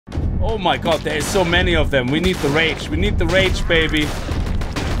Oh my god, there's so many of them. We need the rage. We need the rage, baby.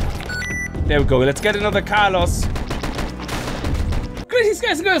 There we go. Let's get another Carlos. Greetings,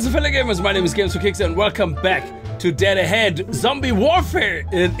 guys and girls and fellow gamers. My name is Games for Kicks and welcome back to Dead Ahead Zombie Warfare.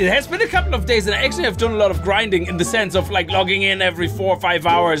 It has been a couple of days and I actually have done a lot of grinding in the sense of like logging in every 4 or 5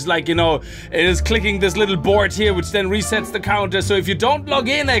 hours. Like, you know, it is clicking this little board here which then resets the counter. So if you don't log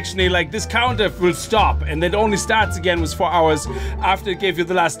in, actually, like this counter will stop and it only starts again with 4 hours after it gave you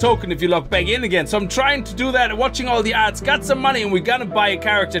the last token if you log back in again. So I'm trying to do that, watching all the ads, got some money and we're gonna buy a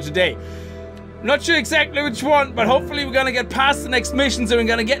character today. Not sure exactly which one, but hopefully we're gonna get past the next missions and we're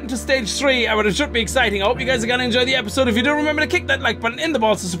gonna get into stage 3, but it should be exciting. I hope you guys are gonna enjoy the episode. If you do, remember to kick that like button in the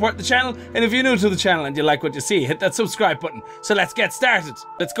balls to support the channel. And if you're new to the channel and you like what you see, hit that subscribe button. So let's get started.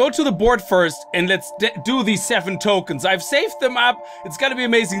 Let's go to the board first and let's do these 7 tokens. I've saved them up. It's gonna be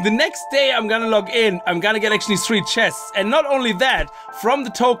amazing. The next day I'm gonna log in. I'm gonna get actually 3 chests. And not only that, from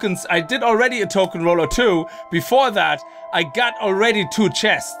the tokens, I did already a token roll or 2. Before that, I got already 2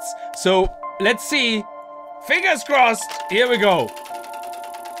 chests. So let's see. Fingers crossed. Here we go.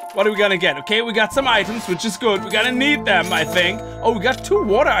 What are we gonna get? Okay, we got some items, which is good. We're gonna need them, I think. Oh, we got 2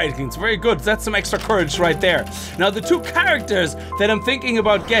 water items. Very good. That's some extra courage right there. Now, the 2 characters that I'm thinking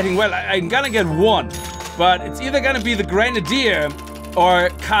about getting, well, I'm gonna get 1. But it's either gonna be the Grenadier or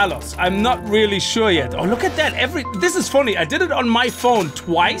Carlos. I'm not really sure yet. Oh, look at that. This is funny. I did it on my phone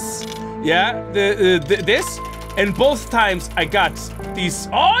twice. Yeah, this. And both times I got these.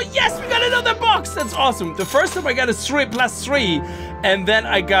 Oh yes, we got another box. That's awesome. The first time I got a +3, and then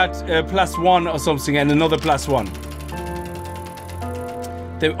I got +1 or something, and another +1.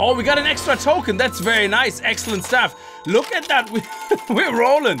 Oh, we got an extra token. That's very nice. Excellent stuff. Look at that. We're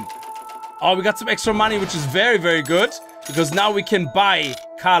rolling. Oh, we got some extra money, which is very, very good because now we can buy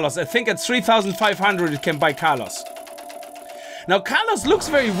Carlos. I think at 3,500 it can buy Carlos. Now, Carlos looks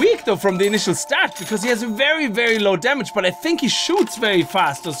very weak, though, from the initial start, because he has a very, very low damage, but I think he shoots very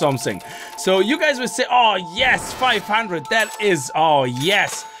fast or something. So you guys will say, oh, yes, 500. That is, oh,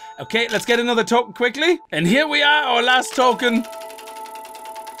 yes. Okay, let's get another token quickly. And here we are, our last token.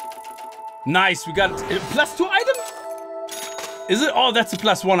 Nice, we got a +2 item? Is it? Oh, that's a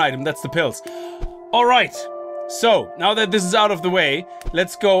 +1 item. That's the pills. All right. So, now that this is out of the way,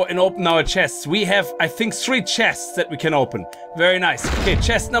 let's go and open our chests. We have, I think, 3 chests that we can open. Very nice. Okay,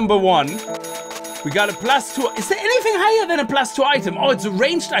 chest number 1. We got a +2. Is there anything higher than a +2 item? Oh, it's a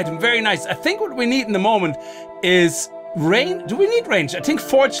ranged item. Very nice. I think what we need in the moment is range. Do we need range? I think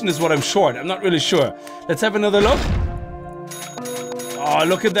fortune is what I'm short. I'm not really sure. Let's have another look. Oh,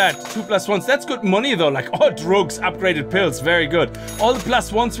 look at that. 2 +1s. That's good money, though. Like, oh, drugs, upgraded pills. Very good. All the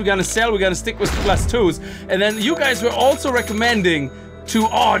 +1s we're gonna sell. We're gonna stick with the +2s. And then you guys were also recommending to...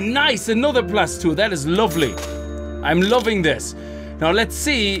 Oh, nice. Another +2. That is lovely. I'm loving this. Now, let's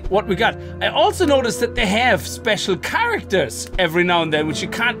see what we got. I also noticed that they have special characters every now and then, which you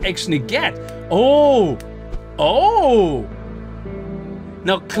can't actually get. Oh. Oh.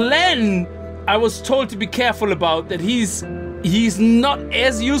 Now, Glenn, I was told to be careful about that. He's not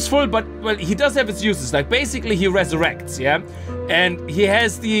as useful, but, well, he does have his uses. Like, basically, he resurrects, yeah? And he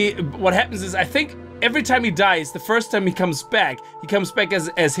has the... What happens is, I think every time he dies, the first time he comes back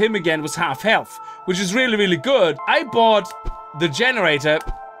as him again with half health, which is really, really good. I bought the generator,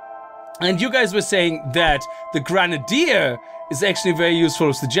 and you guys were saying that the Grenadier is actually very useful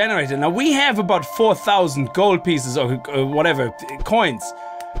with the generator. Now, we have about 4,000 gold pieces or whatever, coins.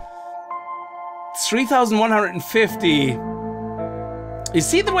 3,150... You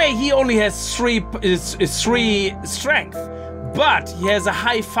see the way he only has 3 strength, but he has a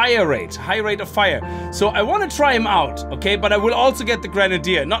high rate of fire. So I want to try him out, okay? But I will also get the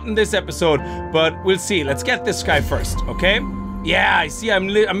Grenadier, not in this episode, but we'll see. Let's get this guy first, okay? Yeah, I see I'm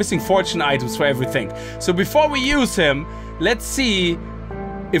missing fortune items for everything. So before we use him, let's see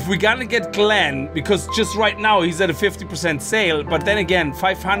if we're gonna get Glenn, because just right now he's at a 50% sale, but then again,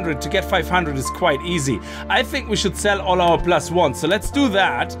 500, to get 500 is quite easy. I think we should sell all our +1s, so let's do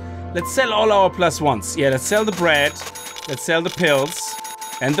that. Let's sell all our +1s. Yeah, let's sell the bread, let's sell the pills,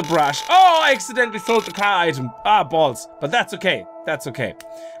 and the brush. Oh, I accidentally sold the car item. Ah, balls, but that's okay, that's okay.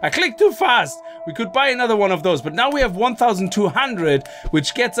 I clicked too fast. We could buy another one of those, but now we have 1,200,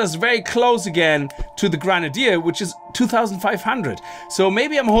 which gets us very close again to the Grenadier, which is 2,500. So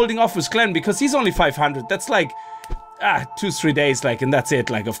maybe I'm holding off with Glenn because he's only 500. That's like 2-3 days, like, and that's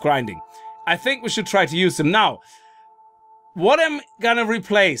it, like, of grinding. I think we should try to use him now. What I'm gonna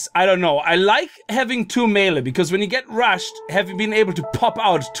replace, I don't know. I like having 2 melee because when you get rushed, having been able to pop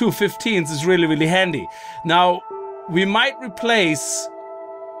out 2 15s is really, really handy. Now, we might replace...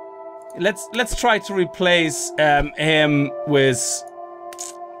 Let's try to replace him with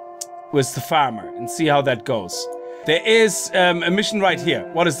with the farmer and see how that goes. There is a mission right here.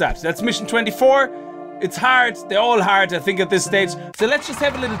 What is that? That's mission 24. It's hard. They're all hard, I think, at this stage. So let's just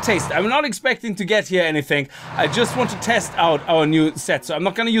have a little taste. I'm not expecting to get here anything. I just want to test out our new set. So I'm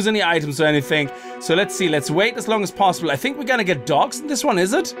not going to use any items or anything. So let's see. Let's wait as long as possible. I think we're going to get dogs in this one,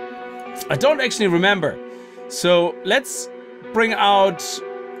 is it? I don't actually remember. So let's bring out...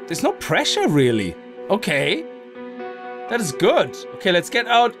 There's no pressure, really. Okay. That is good. Okay, let's get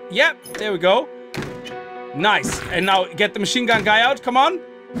out. Yep, there we go. Nice. And now get the machine gun guy out. Come on.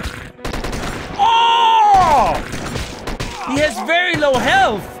 Oh! He has very low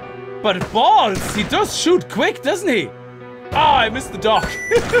health. But balls, he does shoot quick, doesn't he? Oh, I missed the dog.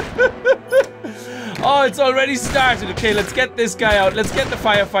 Oh, it's already started. Okay, let's get this guy out. Let's get the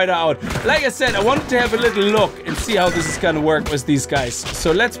firefighter out. Like I said, I wanted to have a little look and see how this is going to work with these guys.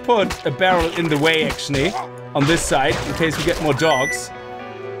 So let's put a barrel in the way, actually, on this side, in case we get more dogs.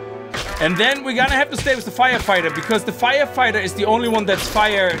 And then we're gonna have to stay with the firefighter, because the firefighter is the only one that's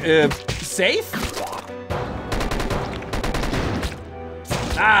fire safe.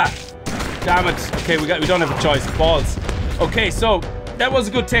 Ah, damn it. Okay, we don't have a choice. Balls. Okay, so that was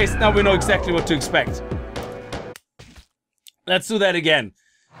a good taste. Now we know exactly what to expect. Let's do that again.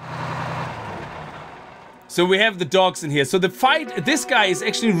 So we have the dogs in here. So the fight, this guy is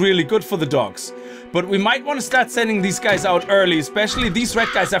actually really good for the dogs. But we might want to start sending these guys out early, especially these red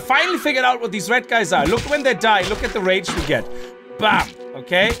guys. I finally figured out what these red guys are. Look when they die. Look at the rage we get. Bam.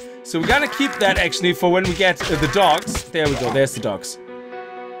 Okay? So we're gonna keep that actually for when we get the dogs. There we go. There's the dogs.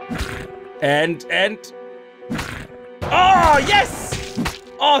 And... Oh, yes!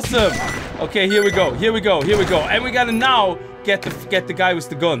 Awesome. Okay, here we go. Here we go. Here we go. And we gotta now get the guy with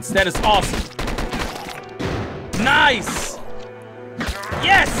the guns. That is awesome. Nice!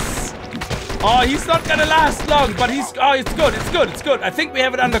 Yes! Oh, he's not gonna last long, but he's... Oh, it's good, it's good, it's good. I think we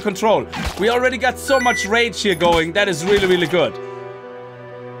have it under control. We already got so much rage here going. That is really, really good.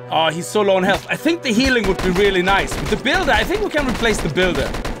 Oh, he's so low on health. I think the healing would be really nice. But the builder, I think we can replace the builder.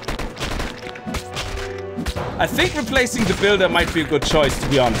 I think replacing the builder might be a good choice, to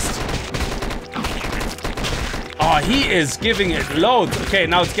be honest. Oh, he is giving it loads. Okay,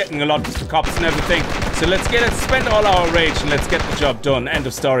 now it's getting a lot with the cops and everything. So let's spend all our rage and let's get the job done. End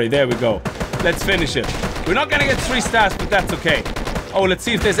of story. There we go. Let's finish it. We're not gonna get 3 stars, but that's okay. Oh, let's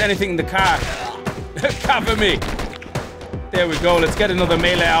see if there's anything in the car. Cover me. There we go. Let's get another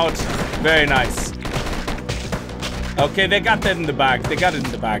melee out. Very nice. Okay, they got that in the bag. They got it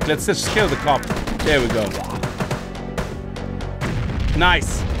in the bag. Let's just kill the cop. There we go.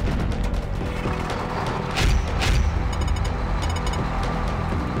 Nice.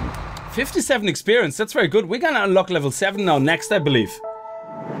 $57 experience. That's very good. We're gonna unlock level 7 now next, I believe.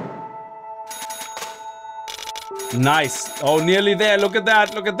 Nice. Oh, nearly there. Look at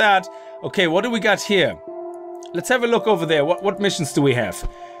that. Look at that. Okay, what do we got here? Let's have a look over there. What missions do we have?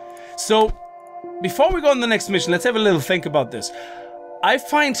 So, before we go on the next mission, let's have a little think about this. I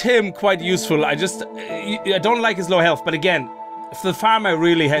find him quite useful. I don't like his low health, but again, the farmer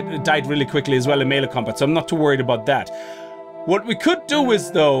really died really quickly as well in melee combat, so I'm not too worried about that. What we could do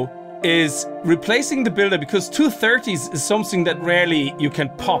is replacing the builder, because 230s is something that rarely you can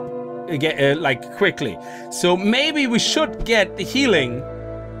pop like quickly. So maybe we should get the healing,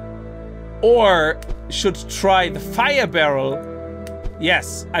 or should try the fire barrel.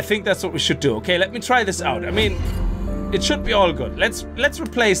 Yes, I think that's what we should do. Okay, let me try this out. I mean, it should be all good. Let's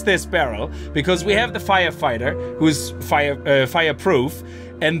replace this barrel, because we have the firefighter who's fireproof,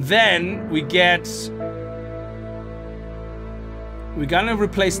 and then we're gonna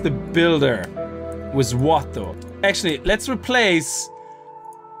replace the builder with what though? Actually, let's replace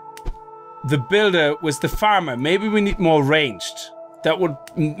the builder with the farmer. Maybe we need more ranged.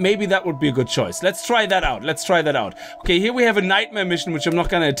 Maybe that would be a good choice. Let's try that out. Let's try that out. Okay, here we have a nightmare mission, which I'm not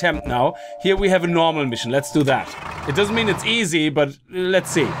gonna attempt now. Here we have a normal mission. Let's do that. It doesn't mean it's easy, but let's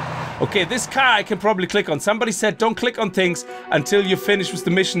see. Okay, this car I can probably click on. Somebody said don't click on things until you finish with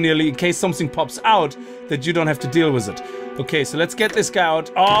the mission nearly, in case something pops out that you don't have to deal with it. Okay, so let's get this guy out.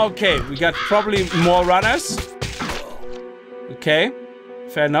 Oh, okay, we got probably more runners. Okay,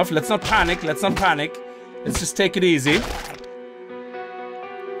 fair enough. Let's not panic. Let's not panic. Let's just take it easy.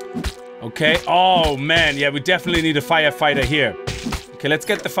 Okay. Oh, man. Yeah, we definitely need a firefighter here. Okay, let's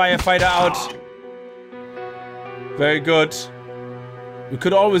get the firefighter out. Very good. We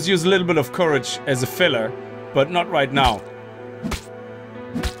could always use a little bit of courage as a filler, but not right now.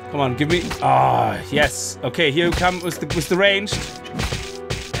 Come on, give me... Ah, yes. Okay, here we come with the ranged.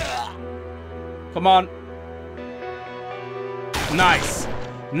 Come on. Nice.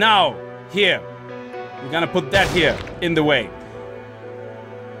 Now, here. We're gonna put that here, in the way.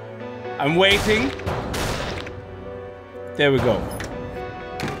 I'm waiting. There we go.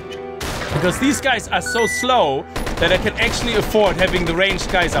 Because these guys are so slow that I can actually afford having the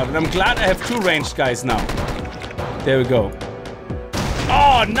ranged guys out. And I'm glad I have 2 ranged guys now. There we go.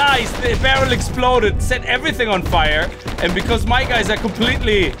 Oh, nice! The barrel exploded, set everything on fire. And because my guys are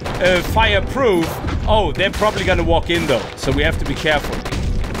completely fireproof, oh, they're probably gonna walk in though. So we have to be careful.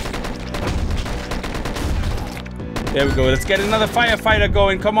 There we go. Let's get another firefighter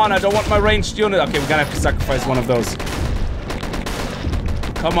going. Come on, I don't want my ranged unit. Okay, we're gonna have to sacrifice one of those.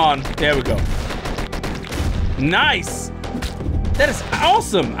 Come on. There we go. Nice! That is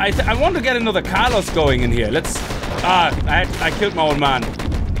awesome! I want to get another Carlos going in here. Let's... I killed my own man.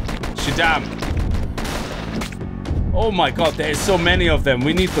 Shadam. Oh my god, there is so many of them.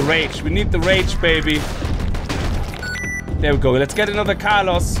 We need the rage. We need the rage, baby. There we go. Let's get another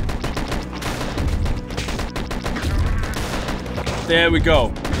Carlos. There we go.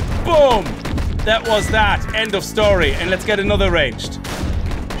 Boom! That was that. End of story. And let's get another ranged.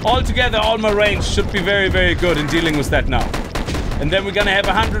 Altogether, all my range should be very, very good in dealing with that now. And then we're gonna have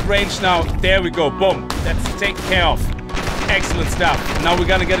 100 range now. There we go. Boom. That's taken care of. Excellent stuff. Now we're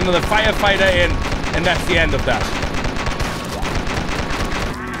gonna get another firefighter in. And that's the end of that.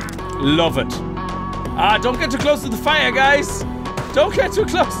 Love it. Don't get too close to the fire, guys. Don't get too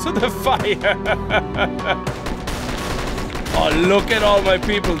close to the fire. Oh, look at all my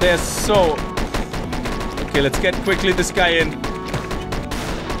people. They're so... Okay, let's get quickly this guy in.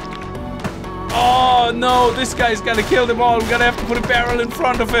 Oh, no. This guy's gonna kill them all. We're gonna have to put a barrel in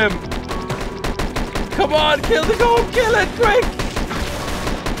front of him. Come on, kill the goat. Kill it, quick.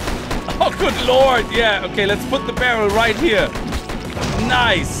 Oh, good lord. Yeah, okay, let's put the barrel right here.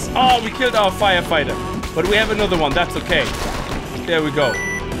 Nice. Oh, we killed our firefighter. But we have another one. That's okay. There we go.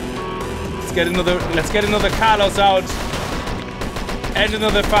 Let's get another Carlos out. And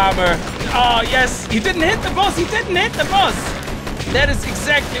another farmer. Oh, yes. He didn't hit the boss. He didn't hit the boss. That is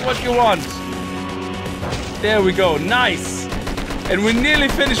exactly what you want. There we go. Nice. And we're nearly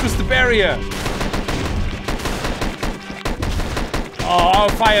finished with the barrier. Oh, our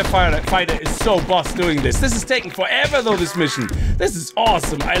firefighter is so boss doing this. This is taking forever, though, this mission. This is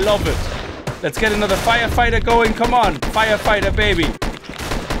awesome. I love it. Let's get another firefighter going. Come on. Firefighter, baby.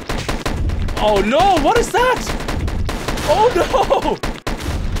 Oh, no. What is that? Oh no!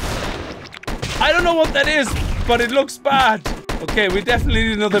 I don't know what that is, but it looks bad. Okay, we definitely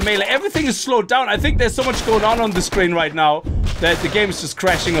need another melee. Everything is slowed down. I think there's so much going on the screen right now that the game is just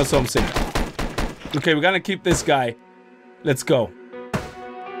crashing or something. Okay, we're gonna keep this guy. Let's go.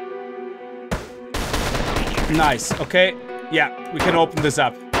 Nice, okay. Yeah, we can open this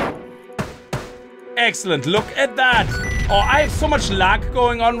up. Excellent, look at that. Oh, I have so much lag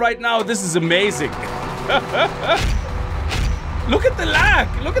going on right now. This is amazing. Look at the lag!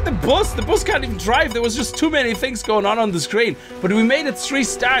 Look at the bus! The bus can't even drive. There was just too many things going on the screen. But we made it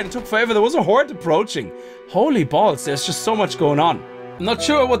 3-star and it took forever. There was a horde approaching. Holy balls, there's just so much going on. I'm not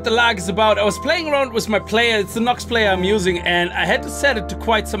sure what the lag is about. I was playing around with my player. It's the Nox player I'm using, and I had to set it to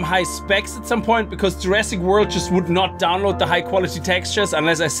quite some high specs at some point because Jurassic World just would not download the high quality textures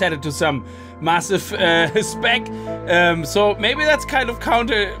unless I set it to some massive spec. So maybe that's kind of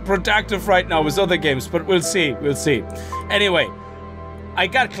counterproductive right now with other games, but we'll see. We'll see. Anyway, I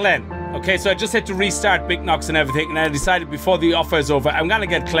got Clan. Okay, so I just had to restart Big Nox and everything, and I decided before the offer is over, I'm gonna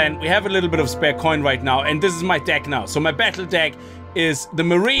get Clan. We have a little bit of spare coin right now, and this is my deck now. So my battle deck is the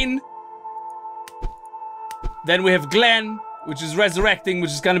Marine. Then we have Glenn, which is resurrecting,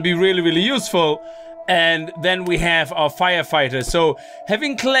 which is gonna be really, really useful. And then we have our firefighter. So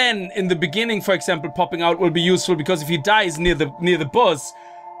having Glenn in the beginning, for example, popping out will be useful because if he dies near the bus,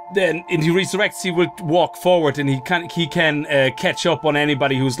 then and he resurrects, he will walk forward and he can catch up on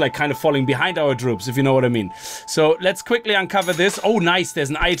anybody who's like kind of falling behind our troops, if you know what I mean. So let's quickly uncover this. Oh, nice, there's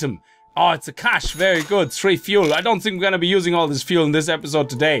an item. Oh, it's a cache. Very good. 3 fuel. I don't think we're gonna be using all this fuel in this episode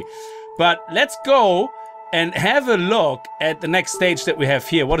today. But let's go and have a look at the next stage that we have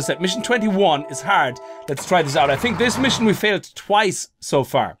here. What is that? Mission 21 is hard. Let's try this out. I think this mission we failed twice so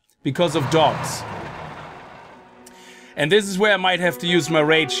far because of dogs. And this is where I might have to use my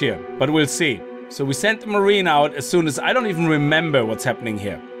rage here, but we'll see. So we sent the Marine out as soon as... I don't even remember what's happening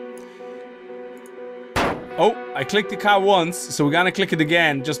here. Oh, I clicked the car once, so we're gonna click it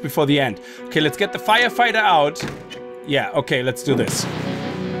again just before the end. Okay, let's get the firefighter out. Yeah, okay, let's do this.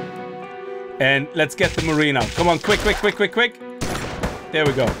 And let's get the Marine out. Come on, quick, quick, quick, quick, quick. There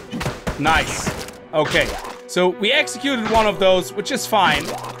we go. Nice. Okay, so we executed one of those, which is fine.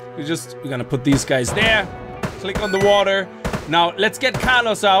 We're gonna put these guys there. Click on the water. Now, let's get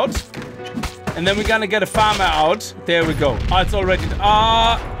Carlos out. And then we're gonna get a farmer out. There we go. Oh, it's already...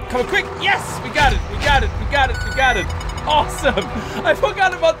 Come on, quick. Yes, we got it. We got it. We got it. We got it. Awesome. I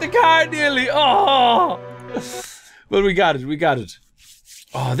forgot about the car nearly. Oh. But we got it. We got it.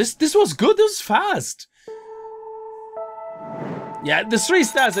 Oh, this was good. This was fast. Yeah, the 3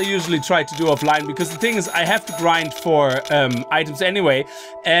 stars I usually try to do offline because the thing is I have to grind for items anyway.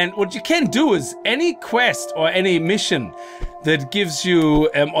 And what you can do is any quest or any mission that gives you,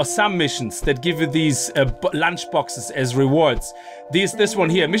 or some missions that give you these lunch boxes as rewards. This one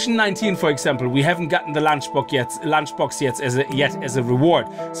here, mission 19 for example, we haven't gotten the lunchbox yet as a reward.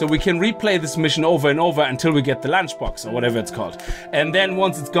 So we can replay this mission over and over until we get the lunchbox or whatever it's called. And then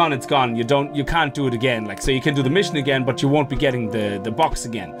once it's gone, it's gone. You can't do it again. Like, so you can do the mission again, but you won't be getting the box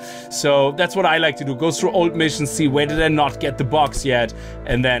again. So that's what I like to do. Go through old missions, see where did I not get the box yet,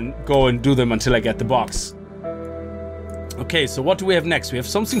 and then go and do them until I get the box. Okay, so what do we have next? We have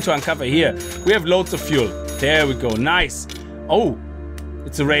something to uncover here. We have loads of fuel. There we go, nice. Oh,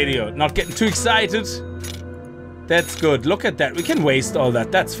 it's a radio. Not getting too excited. That's good. Look at that. We can waste all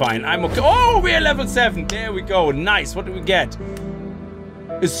that. That's fine. I'm okay. Oh, we're level 7. There we go. Nice. What do we get?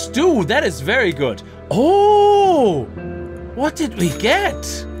 A stew. That is very good. Oh, what did we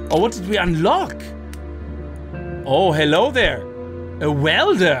get? Or what did we unlock? Oh, hello there. A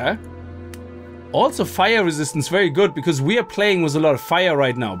welder? Also fire resistance, very good, because we are playing with a lot of fire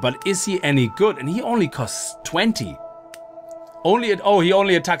right now. But is he any good? And he only costs 20. He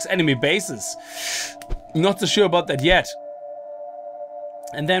only attacks enemy bases. Not so sure about that yet.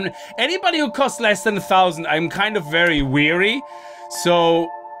 And then anybody who costs less than 1,000, I'm kind of very weary. So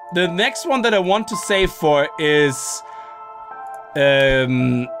the next one that I want to save for is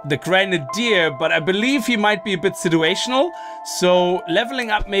the Grenadier, but I believe he might be a bit situational. So leveling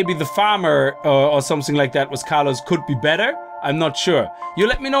up maybe the farmer or something like that with Carlos could be better. I'm not sure. You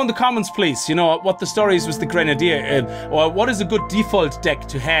let me know in the comments, please. You know, what the story is with the Grenadier, or what is a good default deck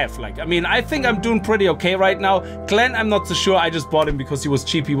to have. Like, I mean, I think I'm doing pretty okay right now. Glenn, I'm not so sure. I just bought him because he was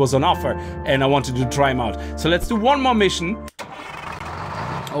cheap, he was on offer, and I wanted to try him out. So let's do one more mission.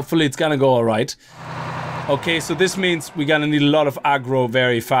 Hopefully it's gonna go all right. Okay, so this means we're gonna need a lot of aggro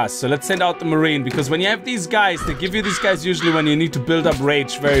very fast. So let's send out the Marine, because when you have these guys, they give you these guys usually when you need to build up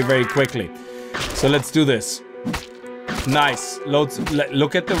rage very, very quickly. So let's do this. Nice. Loads.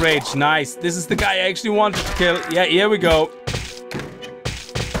 Look at the rage. Nice. This is the guy I actually wanted to kill. Yeah, here we go.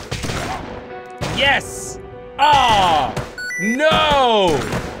 Yes! Ah! No!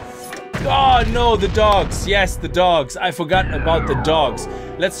 Oh, no, the dogs. Yes, the dogs. I forgot about the dogs.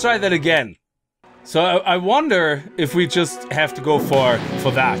 Let's try that again. So I wonder if we just have to go for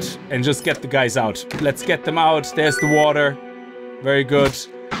that and just get the guys out. Let's get them out. There's the water. Very good.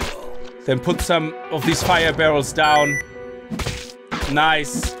 Then put some of these fire barrels down.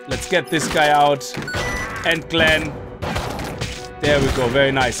 Nice. Let's get this guy out. And Glenn. There we go.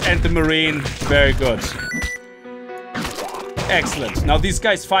 Very nice. And the Marine. Very good. Excellent. Now these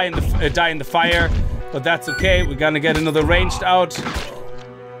guys die in the fire, but that's okay. We're gonna get another ranged out.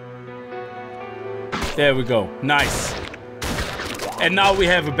 There we go. Nice. And now we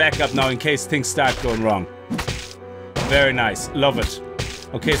have a backup now in case things start going wrong. Very nice. Love it.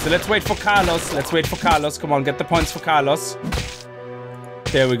 Okay, so let's wait for Carlos. Let's wait for Carlos. Come on, get the points for Carlos.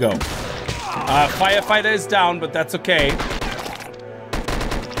 There we go. Firefighter is down, but that's okay.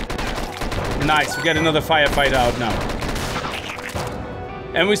 Nice, we get another firefighter out now.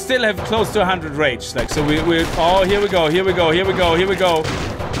 And we still have close to 100 rage. Like, so oh, here we go, here we go, here we go, here we go.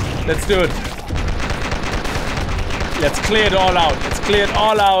 Let's do it. Let's clear it all out. Let's clear it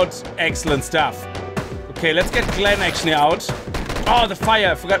all out. Excellent stuff. Okay, let's get Glenn actually out. Oh, the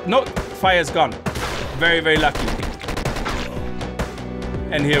fire, I forgot. No, the fire's gone. Very, very lucky.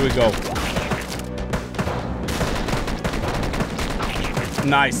 And here we go.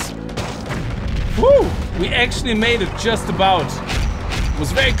 Nice. Woo! We actually made it just about. It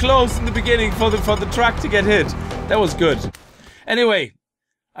was very close in the beginning for the truck to get hit. That was good. Anyway,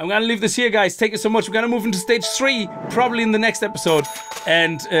 I'm gonna leave this here, guys. Thank you so much. We're gonna move into stage 3, probably in the next episode,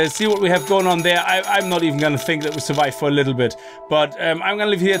 and see what we have going on there. I'm not even gonna think that we survive for a little bit, but I'm gonna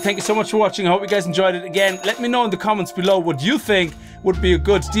leave it here. Thank you so much for watching. I hope you guys enjoyed it. Again, let me know in the comments below what you think would be a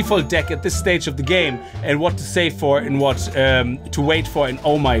good default deck at this stage of the game, and what to save for and what to wait for. And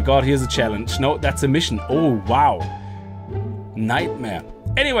oh my god, here's a challenge. No, that's a mission. Oh wow, nightmare.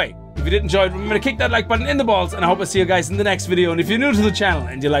 Anyway, if you did enjoy it, remember to kick that like button in the balls, and I hope I see you guys in the next video. And if you're new to the channel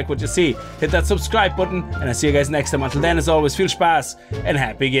and you like what you see, hit that subscribe button, and I'll see you guys next time. Until then, as always, viel Spaß and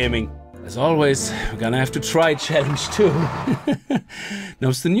happy gaming. As always, we're gonna have to try challenge 2. Now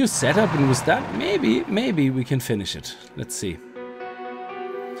it's the new setup, and with that, maybe we can finish it. Let's see.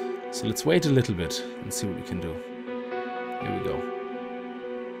 So let's wait a little bit and see what we can do. Here we go.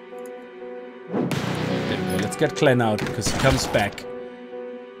 get Glenn out because he comes back.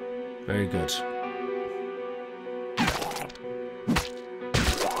 Very good.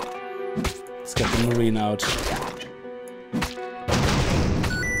 Let's get the Marine out.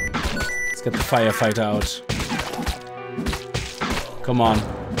 Let's get the firefighter out. Come on.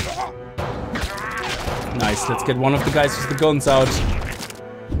 Nice. Let's get one of the guys with the guns out.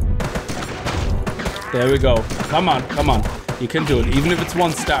 There we go. Come on, come on. You can do it. Even if it's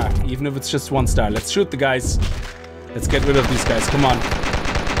 1 star. Even if it's just 1 star. Let's shoot the guys. Let's get rid of these guys. Come on.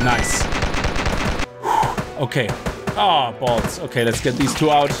 Nice. Okay. Ah, balls. Okay, let's get these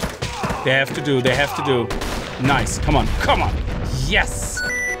 2 out. They have to do. They have to do. Nice. Come on. Come on. Yes.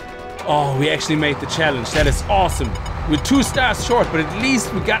 Oh, we actually made the challenge. That is awesome. We're 2 stars short, but at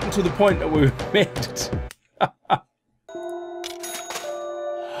least we gotten to the point that we made it.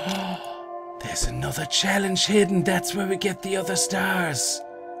 There's another challenge hidden. That's where we get the other stars.